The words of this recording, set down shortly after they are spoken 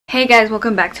Hey guys,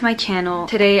 welcome back to my channel.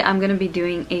 Today I'm gonna be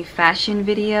doing a fashion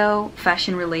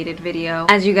related video.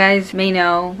 As you guys may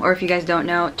know, or if you guys don't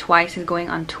know, Twice is going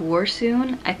on tour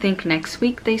soon. I think next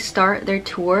week they start their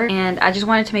tour, and I just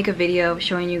wanted to make a video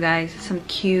showing you guys some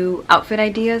cute outfit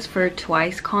ideas for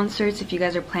Twice concerts if you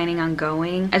guys are planning on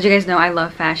going. As you guys know, I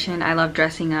love fashion, I love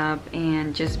dressing up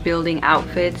and just building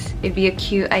outfits. It'd be a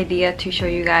cute idea to show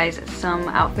you guys some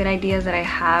outfit ideas that I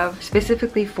have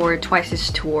specifically for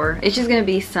Twice's tour. It's just gonna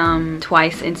be some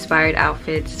Twice inspired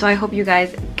outfits, so I hope you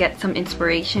guys get some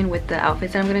inspiration with the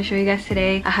outfits that I'm going to show you guys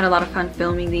today. I had a lot of fun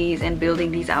filming these and building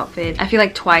these outfits. I feel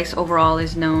like Twice overall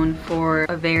is known for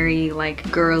a very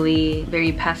like girly,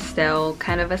 very pastel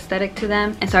kind of aesthetic to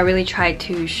them, and so I really tried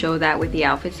to show that with the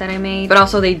outfits that I made, but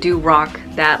also they do rock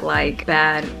that like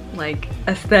bad like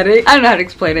aesthetic. I don't know how to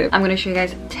explain it. I'm gonna show you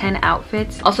guys 10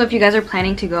 outfits. Also, if you guys are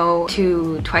planning to go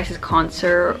to Twice's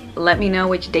concert, let me know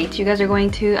which dates you guys are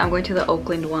going to. I'm going to the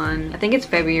Oakland one. I think it's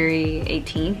February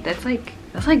 18th. That's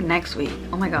like next week.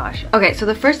 Oh my gosh. Okay, so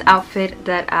the first outfit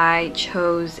that I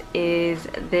chose is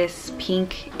this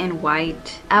pink and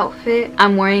white outfit.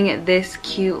 I'm wearing this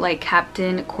cute like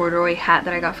captain corduroy hat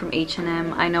that I got from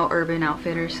H&M. I know Urban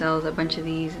Outfitters sells a bunch of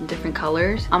these in different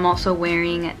colors. I'm also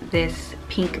wearing this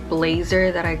pink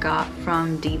blazer that I got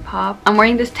from Depop. I'm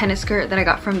wearing this tennis skirt that I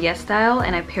got from yeimysgarden,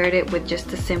 and I paired it with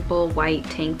just a simple white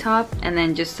tank top and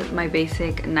then just my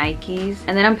basic Nikes.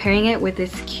 And then I'm pairing it with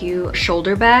this cute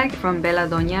shoulder bag from Bella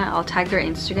Doña. I'll tag their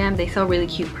Instagram. They sell really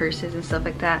cute purses and stuff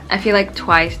like that. I feel like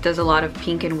Twice does a lot of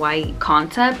pink and white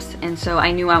concepts, and so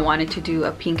I knew I wanted to do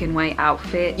a pink and white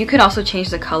outfit. You could also change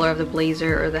the color of the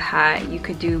blazer or the hat. You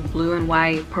could do blue and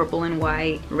white, purple and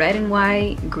white, red and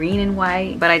white, green and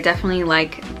white, but I definitely like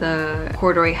the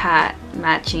corduroy hat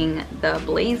matching the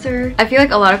blazer. I feel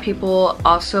like a lot of people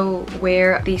also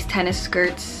wear these tennis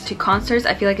skirts to concerts.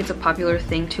 I feel like it's a popular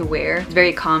thing to wear. It's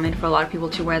very common for a lot of people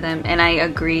to wear them, and I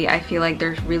agree. I feel like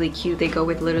they're really cute. They go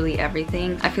with literally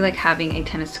everything. I feel like having a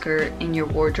tennis skirt in your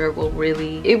wardrobe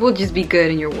will just be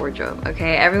good in your wardrobe.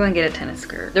 Okay, everyone get a tennis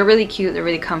skirt. They're really cute, they're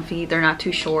really comfy, they're not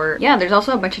too short. Yeah, there's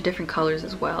also a bunch of different colors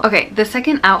as well. Okay, the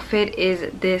second outfit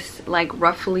is this like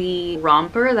ruffly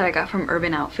romper that I got from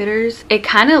Urban Outfitters. It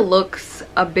kind of looks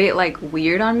a bit like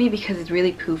weird on me because it's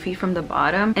really poofy from the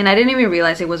bottom, and I didn't even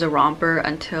realize it was a romper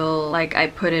until like I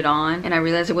put it on, and I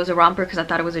realized it was a romper because I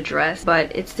thought it was a dress.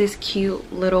 But it's this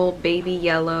cute little baby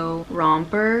yellow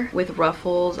romper with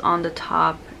ruffles on the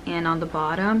top and on the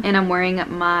bottom, and I'm wearing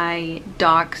my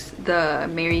Docs, the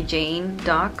Mary Jane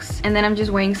Docs, and then I'm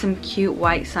just wearing some cute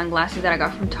white sunglasses that I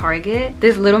got from Target.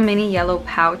 This little mini yellow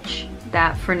pouch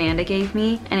that Fernanda gave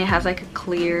me, and it has like a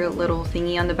clear little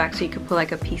thingy on the back so you could put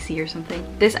like a PC or something.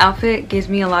 This outfit gives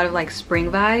me a lot of like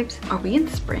spring vibes. Are we in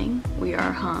spring? We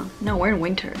are, huh? No, we're in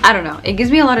winter. I don't know. It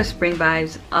gives me a lot of spring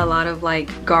vibes, a lot of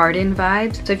like garden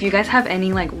vibes. So if you guys have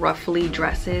any like ruffly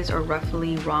dresses or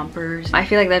ruffly rompers, I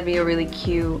feel like that'd be a really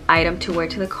cute item to wear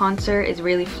to the concert. It's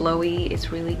really flowy,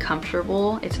 it's really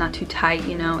comfortable, it's not too tight,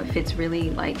 you know, it fits really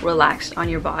like relaxed on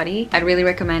your body. I'd really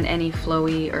recommend any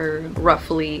flowy or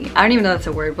ruffly, I don't even know that's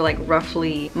a word, but like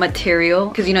roughly material,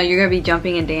 because you know you're gonna be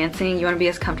jumping and dancing. You want to be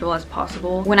as comfortable as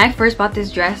possible. When I first bought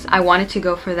this dress, I wanted to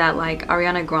go for that like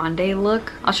Ariana Grande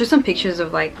look. I'll show some pictures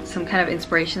of like some kind of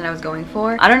inspiration that I was going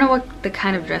for. I don't know what the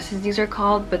kind of dresses these are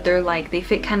called, but they're like, they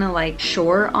fit kind of like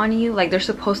short on you. Like they're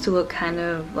supposed to look kind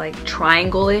of like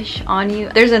triangle-ish on you.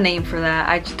 There's a name for that,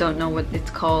 I just don't know what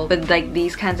it's called. But like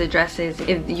these kinds of dresses,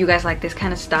 if you guys like this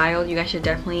kind of style, you guys should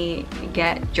definitely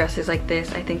get dresses like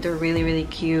this. I think they're really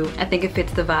cute. I think it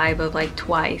fits the vibe of like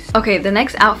Twice. Okay, the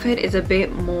next outfit is a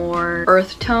bit more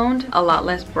earth toned, a lot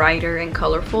less brighter and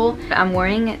colorful. I'm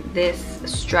wearing this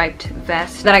striped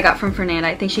vest that I got from Fernanda.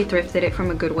 I think she thrifted it from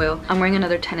a Goodwill. I'm wearing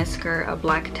another tennis skirt, a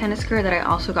black tennis skirt that I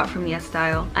also got from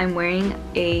yeimysgarden. I'm wearing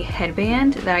a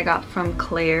headband that I got from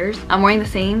Claire's. I'm wearing the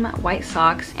same white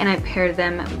socks, and I paired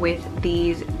them with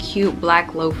these cute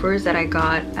black loafers that I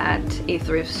got at a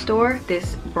thrift store.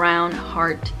 This brown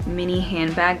heart mini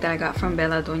handbag that I got from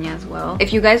Bella Doña as well.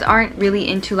 If you guys aren't really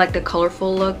into like the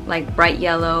colorful look, like bright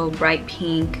yellow, bright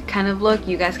pink kind of look,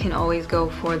 you guys can always go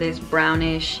for this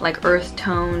brownish, like earth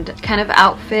toned kind of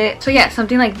outfit. So yeah,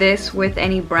 something like this with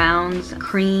any browns,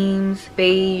 creams,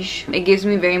 beige. It gives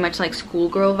me very much like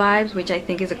schoolgirl vibes, which I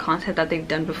think is a concept that they've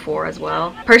done before as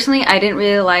well. Personally, I didn't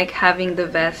really like having the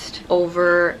vest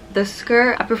over the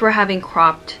skirt. I prefer having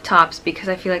cropped tops because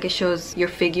I feel like it shows your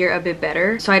figure a bit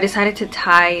better. So I decided to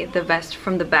tie the vest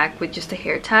from the back with just a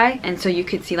hair tie. thigh, and so you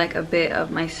could see like a bit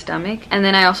of my stomach. And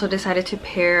then I also decided to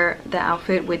pair the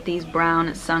outfit with these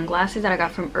brown sunglasses that I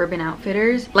got from Urban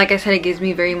Outfitters. Like I said, it gives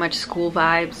me very much school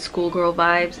vibes, schoolgirl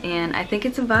vibes, and I think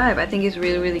it's a vibe. I think it's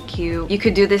really cute. You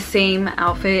could do the same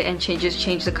outfit and change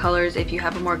the colors. If you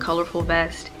have a more colorful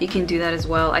vest, you can do that as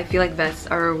well. I feel like vests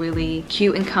are a really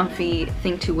cute and comfy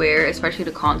thing to wear, especially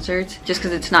to concerts, just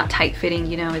because it's not tight fitting,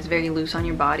 you know, it's very loose on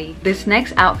your body. This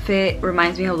next outfit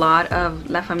reminds me a lot of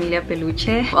La Familia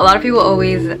Peluche. A lot of people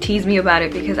always tease me about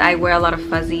it because I wear a lot of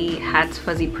fuzzy hats,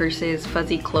 fuzzy purses,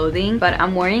 fuzzy clothing, but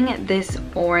I'm wearing this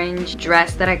orange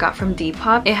dress that I got from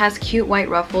Depop. It has cute white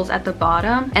ruffles at the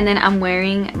bottom, and then I'm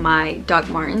wearing my Doc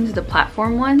Martens, the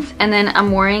platform ones, and then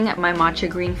I'm wearing my matcha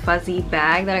green fuzzy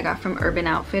bag that I got from Urban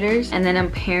Outfitters, and then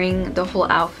I'm pairing the whole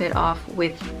outfit off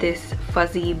with this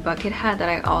fuzzy bucket hat that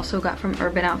I also got from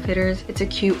Urban Outfitters. It's a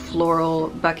cute floral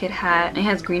bucket hat. It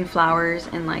has green flowers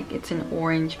and like it's an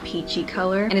orange peachy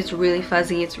color, and it's really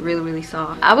fuzzy. It's really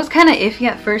soft. I was kind of iffy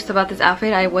at first about this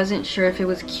outfit. I wasn't sure if it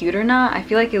was cute or not. I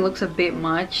feel like it looks a bit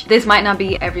much. This might not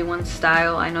be everyone's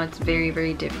style. I know it's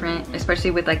very different,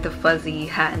 especially with like the fuzzy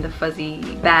hat and the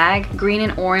fuzzy bag. Green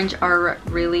and orange are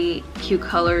really cute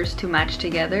colors to match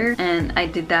together, and I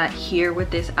did that here with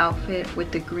this outfit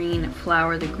with the green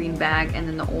flower, the green bag, and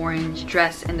then the orange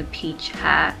dress and the peach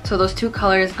hat. So those two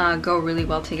colors go really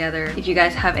well together. If you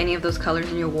guys have any of those colors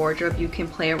in your wardrobe, you can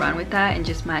play around with that and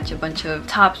just match a bunch of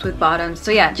tops with bottoms.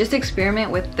 So yeah, just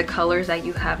experiment with the colors that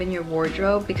you have in your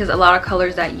wardrobe, because a lot of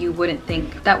colors that you wouldn't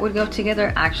think that would go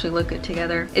together actually look good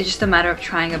together. It's just a matter of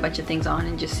trying a bunch of things on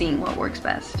and just seeing what works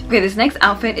best. Okay, this next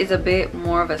outfit is a bit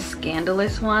more of a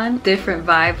scandalous one, different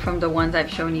vibe from the ones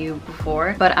I've shown you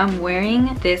before, but I'm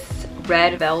wearing this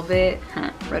red velvet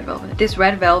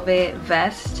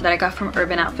vest that I got from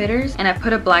Urban Outfitters, and I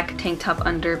put a black tank top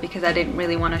under because I didn't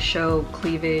really want to show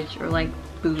cleavage or like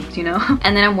boobs, you know.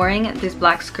 And then I'm wearing this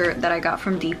black skirt that I got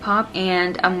from Depop,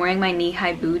 and I'm wearing my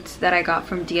knee-high boots that I got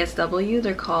from DSW.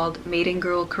 They're called Maiden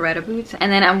Girl Coretta boots.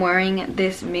 And then I'm wearing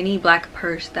this mini black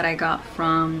purse that I got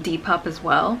from Depop as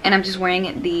well, and I'm just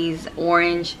wearing these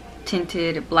orange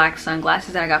tinted black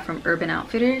sunglasses that I got from Urban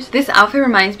Outfitters. This outfit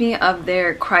reminds me of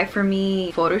their Cry For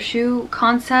Me photo shoot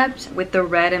concept with the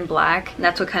red and black.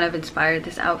 That's what kind of inspired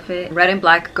this outfit. Red and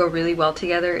black go really well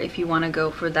together if you want to go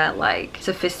for that like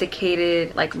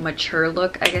sophisticated, like mature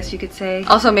look, I guess you could say.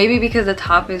 Also, maybe because the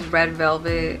top is red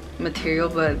velvet material,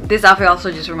 but this outfit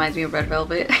also just reminds me of Red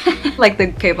Velvet, like the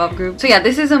K-pop group. So yeah,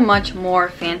 this is a much more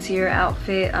fancier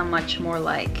outfit, a much more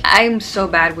like, I'm so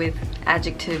bad with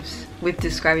adjectives with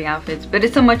describing outfits, but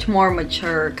it's a much more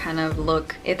mature kind of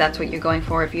look if that's what you're going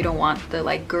for, if you don't want the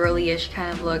like girly-ish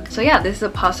kind of look. So yeah, this is a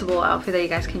possible outfit that you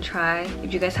guys can try.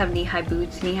 If you guys have knee-high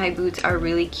boots are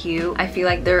really cute. I feel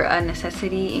like they're a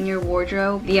necessity in your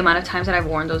wardrobe. The amount of times that I've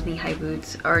worn those knee-high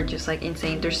boots are just like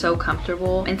insane. They're so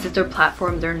comfortable, and since they're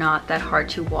platform, they're not that hard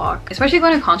to walk, especially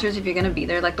going to concerts. If you're gonna be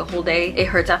there like the whole day, it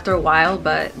hurts after a while,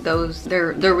 but those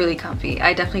they're really comfy.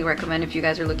 I definitely recommend if you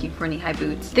guys are looking for knee-high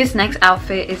boots. This next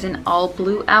outfit is an all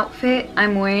blue outfit.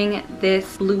 I'm wearing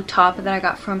this blue top that I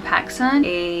got from PacSun,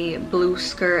 a blue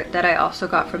skirt that I also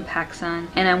got from PacSun,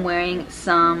 and I'm wearing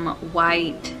some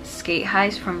white skate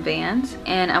highs from Vans,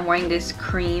 and I'm wearing this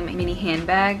cream mini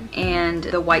handbag and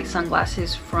the white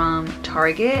sunglasses from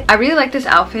Target. I really like this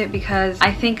outfit because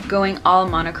I think going all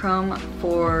monochrome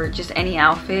for just any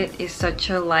outfit is such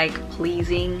a like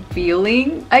pleasing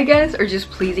feeling, I guess, or just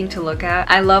pleasing to look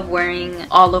at. I love wearing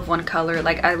all of one color.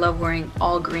 Like I love wearing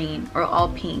all green or all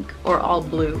pink or all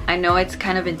blue. I know it's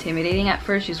kind of intimidating at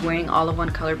first just wearing all of one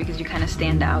color because you kind of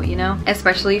stand out, you know,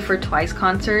 especially for Twice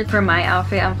concerts. For my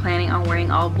outfit, I'm planning on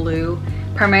wearing all blue,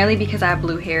 primarily because I have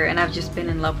blue hair and I've just been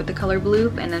in love with the color blue.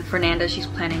 And then Fernanda, she's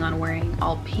planning on wearing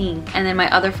all pink, and then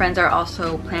my other friends are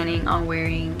also planning on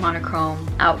wearing monochrome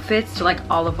outfits, so like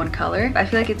all of one color. I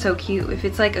feel like it's so cute if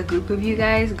it's like a group of you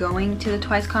guys going to the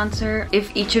Twice concert,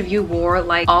 if each of you wore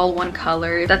like all one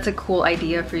color. That's a cool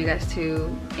idea for you guys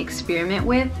to experiment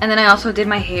with. And then I also did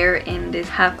my hair in this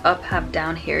half up half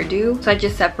down hairdo, so I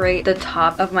just separate the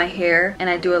top of my hair and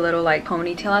I do a little like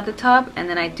ponytail at the top, and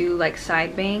then I do like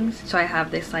side bangs, so I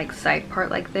have this like side part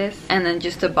like this, and then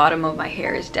just the bottom of my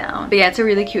hair is down. But yeah, it's a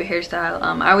really cute hairstyle.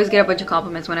 I always get a bunch of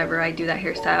compliments whenever I do that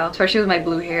hairstyle, especially with my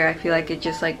blue hair. I feel like it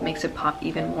just like makes it pop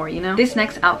even more, you know. This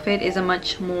next outfit is a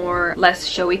much more less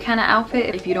showy kind of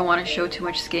outfit if you don't want to show too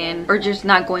much skin or just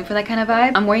not going for that kind of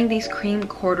vibe. I'm wearing these cream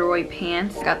corduroy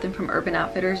pants I got them from Urban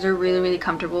Outfitters. They're really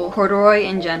comfortable. Corduroy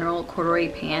in general,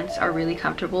 corduroy pants are really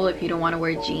comfortable if you don't want to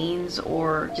wear jeans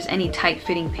or just any tight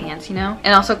fitting pants, you know.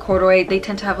 And also corduroy, they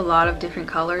tend to have a lot of different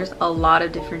colors, a lot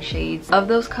of different shades of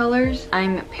those colors.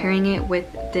 I'm pairing it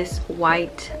with this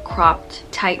white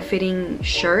cropped tight fitting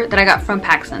shirt that I got from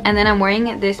PacSun, and then I'm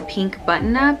wearing this pink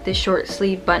button up, this short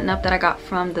sleeve button up that I got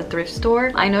from the thrift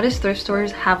store. I noticed thrift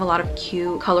stores have a lot of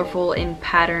cute, colorful and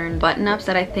patterned button ups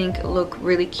that I think look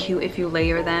really cute if you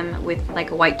layer them with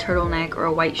like a white turtleneck or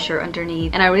a white shirt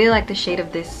underneath. And I really like the shade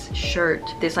of this shirt,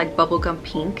 this like bubblegum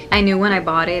pink. I knew when I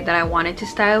bought it that I wanted to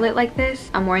style it like this.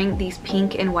 I'm wearing these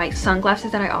pink and white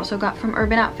sunglasses that I also got from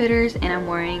Urban Outfitters, and I'm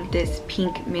wearing this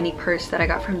pink mini purse that I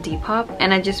got from Depop,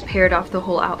 and I just paired off the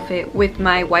whole outfit with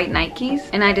my white Nikes.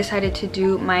 And I decided to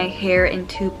do my hair in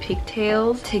 2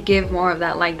 pigtails to give more of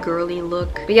that like girly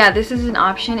look. But yeah, this is an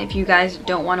option if you guys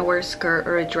don't want to wear a skirt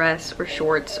or a dress or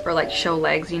shorts or like show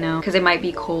legs, you know, because it might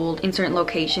be cold in certain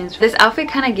locations. This outfit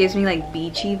kind of gives me like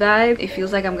beachy vibe. It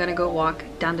feels like I'm gonna go walk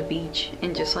down the beach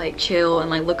and just like chill and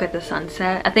like look at the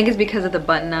sunset. I think it's because of the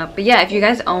button up. But yeah, if you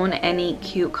guys own any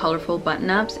cute colorful button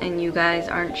ups and you guys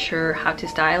aren't sure how to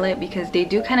style it, because they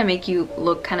do kind of make you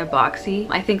look kind of boxy,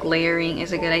 I think layering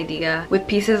is a good idea. With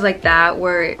pieces like that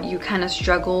where you kind of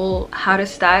struggle how to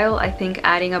style, I think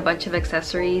adding a bunch of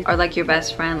accessories are like your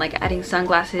best friend, like adding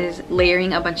sunglasses,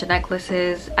 layering a bunch of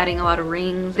necklaces, adding a lot of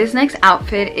rings. This next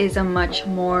outfit is a much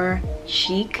more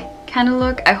chic kind of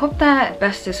look. I hope that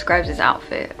best describes this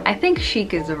outfit. I think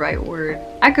chic is the right word.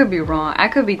 I could be wrong, I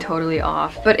could be totally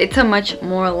off, but it's a much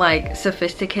more like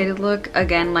sophisticated look,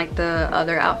 again like the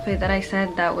other outfit that I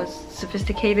said that was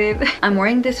sophisticated. I'm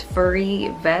wearing this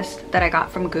furry vest that I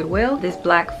got from Goodwill, this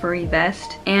black furry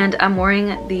vest, and I'm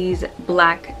wearing these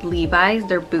black Levi's.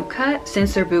 They're boot cut.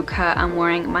 Since they're boot cut, I'm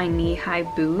wearing my knee-high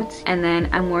boots, and then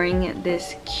I'm wearing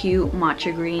this cute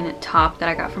matcha green top that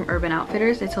I got from Urban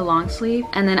Outfitters. It's a long sleeve,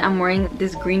 and then I'm wearing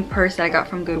this green purse that I got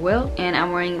from Goodwill, and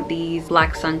I'm wearing these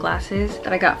black sunglasses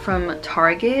that I got from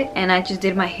Target, and I just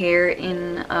did my hair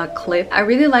in a clip. I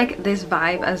really like this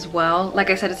vibe as well. Like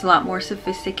I said, it's a lot more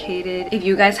sophisticated. If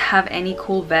you guys have any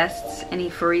cool vests, any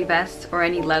furry vests or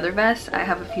any leather vests, I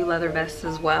have a few leather vests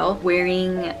as well.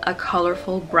 Wearing a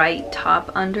colorful bright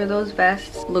top under those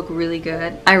vests look really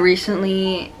good. I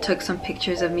recently took some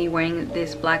pictures of me wearing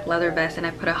this black leather vest and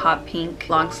I put a hot pink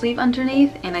long sleeve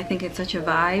underneath, and I think it's such a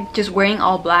vibe. Just wearing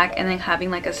all black and then having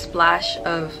like a splash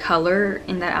of color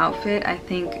in that outfit, I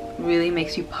think really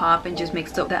makes you pop and just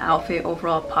makes the outfit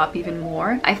overall pop even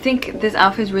more. I think this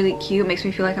outfit is really cute. Makes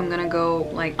me feel like I'm gonna go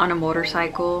like on a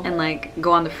motorcycle and like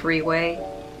go on the freeway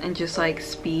and just like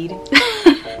speed.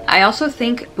 I also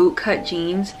think bootcut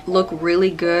jeans look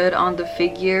really good on the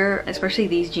figure, especially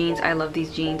these jeans. I love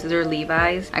these jeans. They're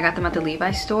Levi's. I got them at the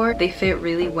Levi's store. They fit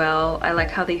really well. I like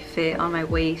how they fit on my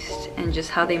waist and just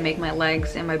how they make my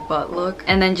legs and my butt look.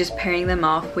 And then just pairing them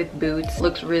off with boots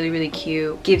looks really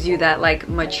cute. Gives you that like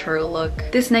mature look.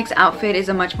 This next outfit is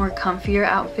a much more comfier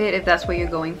outfit if that's what you're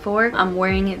going for. I'm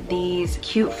wearing these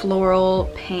cute floral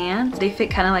pants. They fit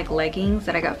kind of like leggings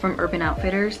that I got from Urban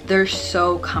Outfitters. They're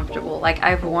so comfortable. Like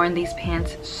I've worn these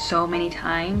pants so many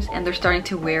times and they're starting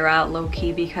to wear out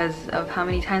low-key because of how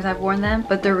many times I've worn them,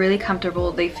 but they're really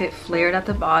comfortable. They fit flared at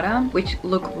the bottom, which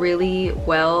look really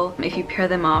well if you pair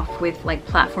them off with like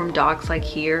platform dogs like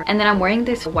here. And then I'm wearing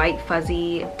this white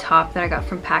fuzzy top that I got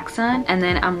from PacSun, and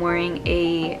then I'm wearing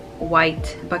a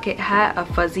white bucket hat, a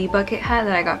fuzzy bucket hat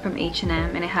that I got from H&M,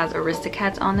 and it has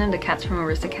Aristocats on them, the cats from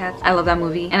Aristocats. I love that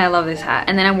movie and I love this hat.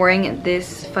 And then I'm wearing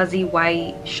this fuzzy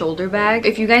white shoulder bag.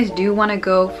 If you guys do want to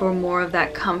go for more of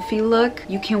that comfy look,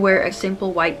 you can wear a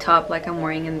simple white top like I'm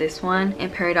wearing in this one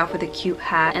and pair it off with a cute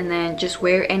hat, and then just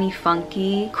wear any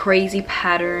funky crazy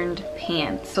patterned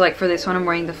pants. So like for this one I'm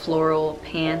wearing the floral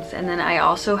pants, and then I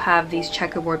also have these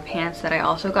checkerboard pants that I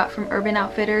also got from Urban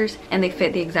Outfitters, and they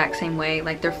fit the exact same way,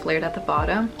 like they're flared at the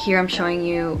bottom. Here I'm showing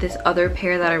you this other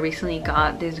pair that I recently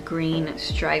got, this green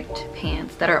striped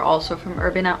pants that are also from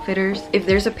Urban Outfitters. If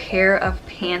there's a pair of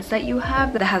pants that you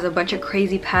have that has a bunch of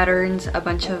crazy patterns, a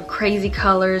bunch of crazy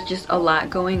colors, just a lot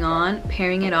going on,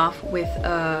 pairing it off with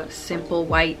a simple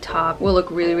white top will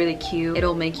look really cute.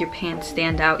 It'll make your pants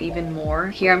stand out even more.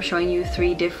 Here I'm showing you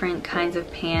 3 different kinds of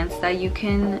pants that you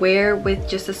can wear with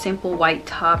just a simple white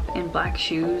top and black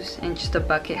shoes and just a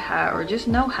bucket hat or just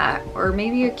no hat, or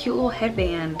maybe a cute little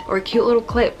headband or cute little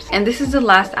clips. And this is the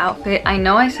last outfit. I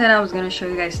know I said I was gonna show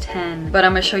you guys 10, but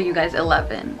I'm gonna show you guys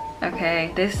 11.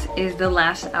 Okay, this is the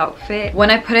last outfit. When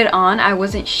I put it on, I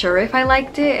wasn't sure if I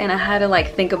liked it, and I had to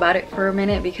like think about it for a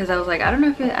minute because I was like, I don't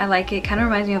know if I like it. Kind of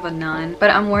reminds me of a nun.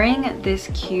 But I'm wearing this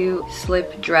cute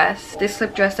slip dress. This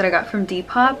slip dress that I got from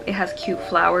Depop. It has cute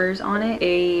flowers on it.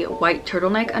 A white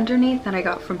turtleneck underneath that I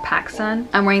got from PacSun.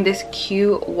 I'm wearing this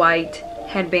cute white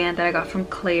headband that I got from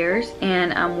Claire's,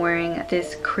 and I'm wearing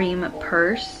this cream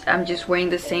purse. I'm just wearing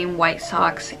the same white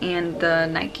socks and the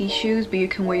Nike shoes, but you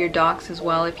can wear your docs as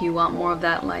well if you want more of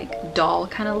that like doll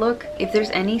kind of look. If there's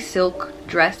any silk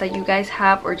dress that you guys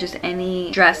have, or just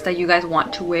any dress that you guys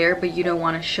want to wear but you don't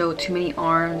want to show too many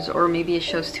arms, or maybe it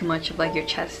shows too much of like your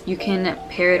chest, you can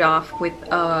pair it off with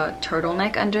a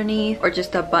turtleneck underneath, or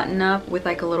just a button up with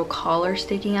like a little collar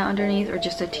sticking out underneath, or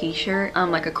just a t-shirt,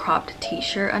 like a cropped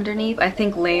t-shirt underneath. I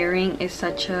think layering is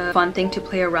such a fun thing to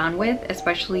play around with,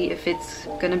 especially if it's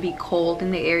gonna be cold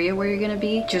in the area where you're gonna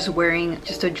be. Just wearing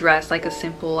just a dress, like a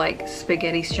simple like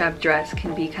spaghetti strap dress,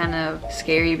 can be kind of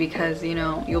scary because, you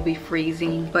know, you'll be freezing.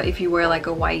 But if you wear like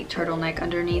a white turtleneck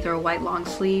underneath, or a white long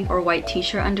sleeve, or white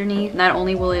t-shirt underneath, not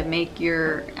only will it make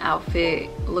your outfit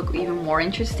look even more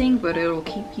interesting, but it'll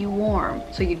keep you warm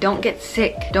so you don't get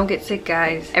sick. Don't get sick,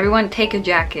 guys. Everyone take a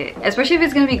jacket, especially if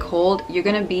it's gonna be cold. You're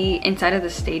gonna be inside of the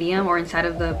stadium or inside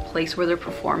of the place where they're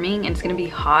performing, and it's gonna be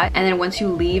hot, and then once you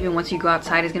leave and once you go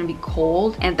outside, it's gonna be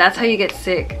cold, and that's how you get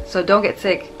sick. So don't get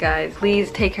sick, guys.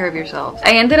 Please take care of yourselves.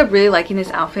 I ended up really liking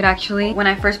this outfit actually. When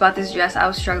I first bought this dress, I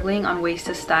was struggling on ways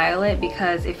to style it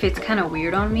because it fits kind of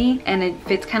weird on me, and it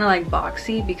fits kind of like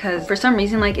boxy because for some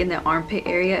reason, like in the armpit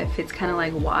area, it fits kind of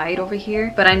like wide over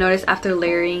here. But I noticed after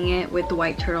layering it with the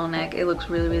white turtleneck, it looks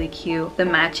really, really cute. The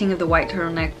matching of the white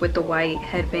turtleneck with the white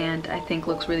headband, I think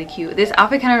looks really cute. This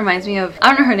outfit kind of reminds me of, I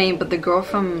don't know her name, but the girl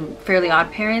from Fairly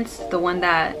Odd Parents, the one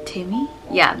that Timmy?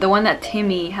 Yeah, the one that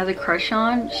Timmy has a crush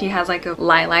on. She has like a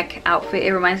lilac outfit.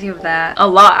 It reminds me of that a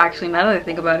lot actually, now that I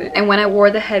think about it. And when I wore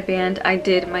the headband, I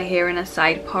did my hair in a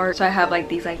side part, so I have like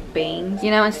these like bangs,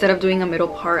 you know. Instead of doing a middle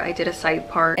part, I did a side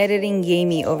part. Editing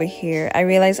Yeimy over here. I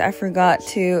realized I forgot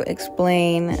to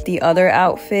explain the other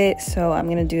outfit, so I'm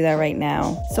gonna do that right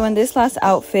now. So in this last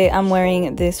outfit, I'm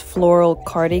wearing this floral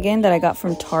cardigan that I got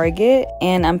from Target,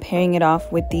 and I'm pairing it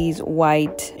off with these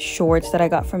white shorts that I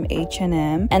got from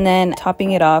H&M, and then topping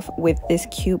it off with this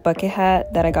cute bucket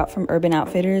hat that I got from Urban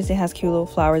Outfitters. It has cute little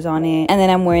flowers on it. And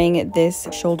then I'm wearing this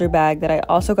shoulder bag that I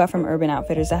also got from Urban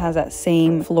Outfitters that has that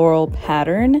same floral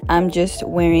pattern. I'm just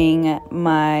wearing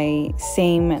my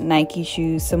same Nike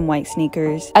shoes, some white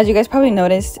sneakers. As you guys probably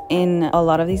noticed, in a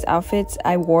lot of these outfits,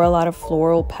 I wore a lot of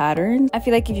floral patterns. I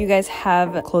feel like if you guys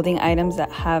have clothing items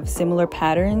that have similar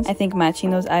patterns, I think matching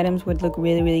those items would look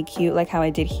really, really cute, like how I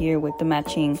did here with the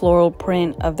matching floral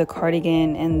print of the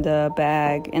cardigan and the bag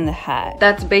and the hat.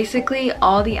 That's basically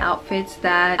all the outfits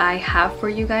that I have for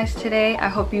you guys today. I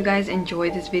hope you guys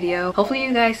enjoyed this video. Hopefully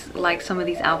you guys like some of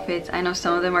these outfits. I know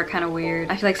some of them are kind of weird.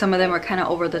 I feel like some of them are kind of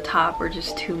over the top or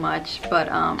just too much,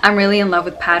 but I'm really in love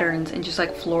with patterns and just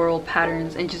like floral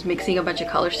patterns and just mixing a bunch of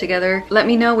colors together. Let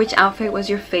me know which outfit was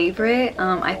your favorite.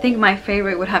 I think my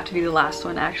favorite would have to be the last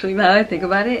one actually, now that I think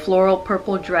about it. Floral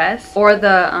purple dress, or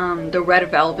the red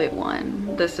velvet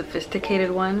one, the sophisticated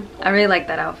one. I really like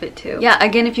that outfit too. Yeah,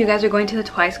 again, if you guys are going to the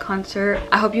Twice concert,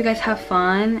 I hope you guys have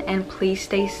fun, and please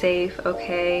stay safe,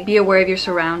 okay? Be aware of your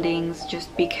surroundings,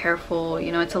 just be careful.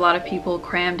 You know, it's a lot of people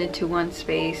crammed into one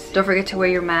space. Don't forget to wear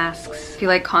your masks. I feel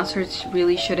like concerts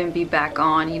really shouldn't be back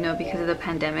on, you know, because of the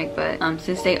pandemic, but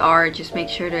since they are, just make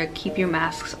sure to keep your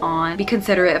masks on. Be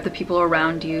considerate of the people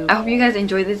around you. I hope you guys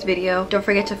enjoyed this video. Don't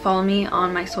forget to follow me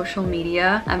on my social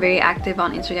media. I'm very active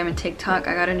on Instagram and TikTok.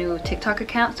 I got a new TikTok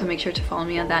account, so make sure to follow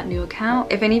me on that new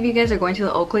account. If any of you guys are going to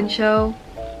the Oakland show,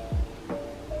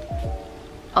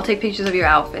 I'll take pictures of your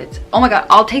outfits. Oh my god,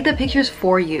 I'll take the pictures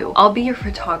for you. I'll be your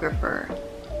photographer.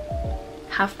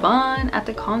 Have fun at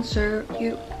the concert.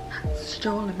 You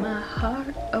stolen my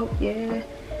heart. Oh yeah,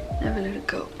 never let it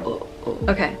go. Oh, oh.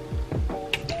 Okay.